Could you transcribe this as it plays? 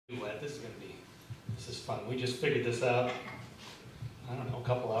This is fun. We just figured this out, I don't know, a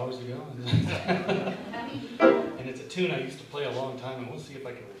couple hours ago. And it's a tune I used to play a long time, and we'll see if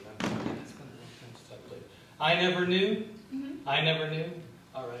I can remember. It's going to be fun. I never knew. I never knew.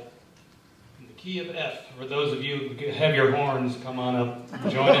 All right. In the key of F, for those of you who have your horns, come on up,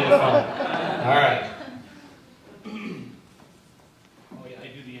 join in the fun. All right. Oh yeah, I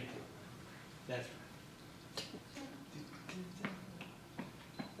do the intro. That's right.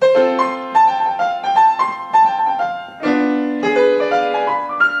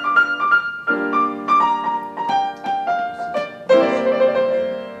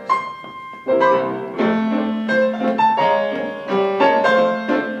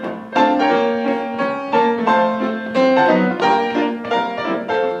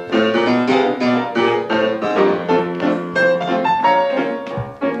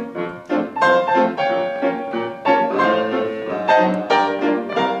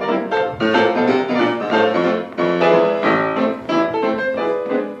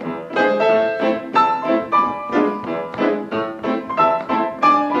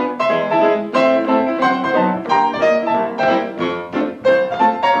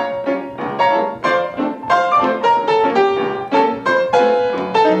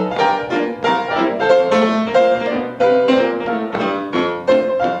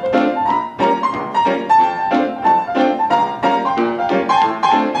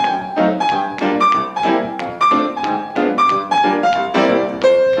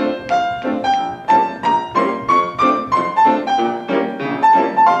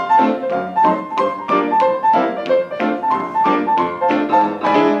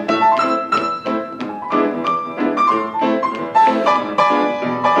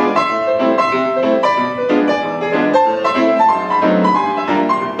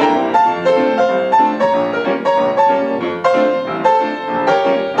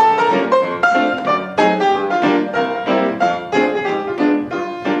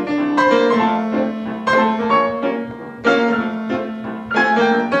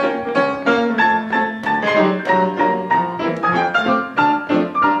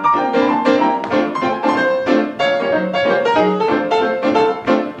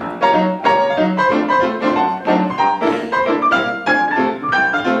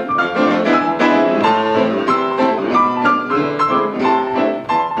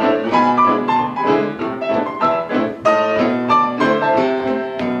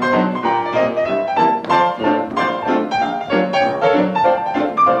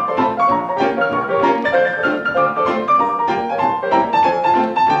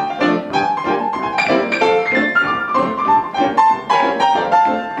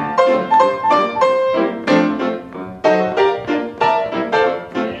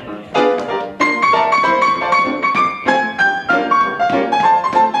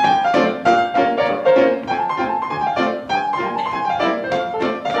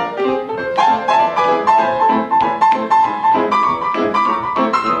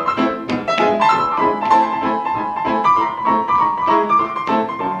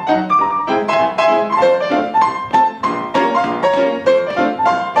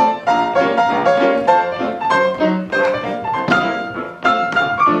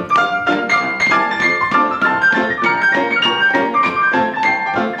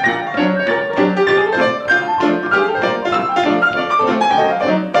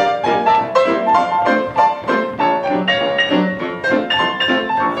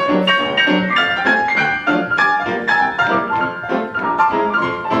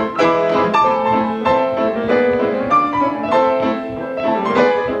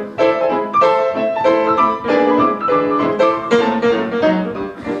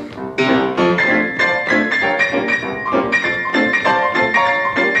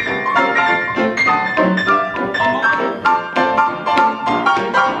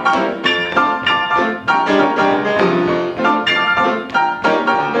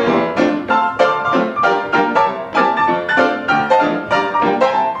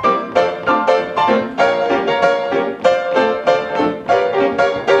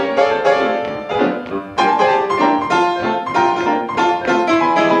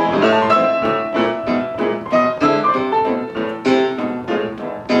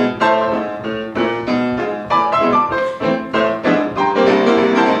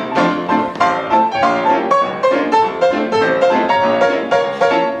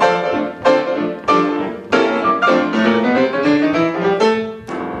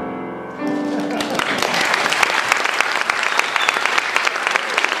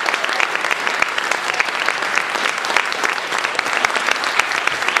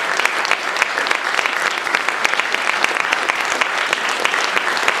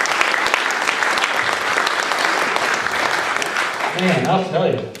 Man, I'll tell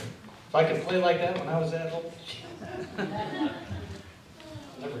you, if I could play like that when I was that old, I'll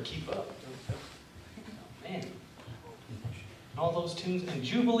never keep up. Man. All those tunes, and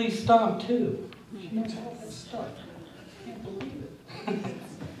Jubilee Stomp too. She knows all that stuff. I can't believe it.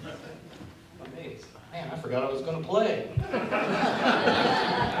 Amazing. Man, I forgot I was going to play.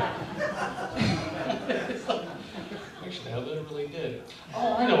 Actually, I literally did.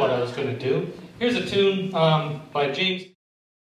 Oh, I know what I was going to do. Here's a tune by James.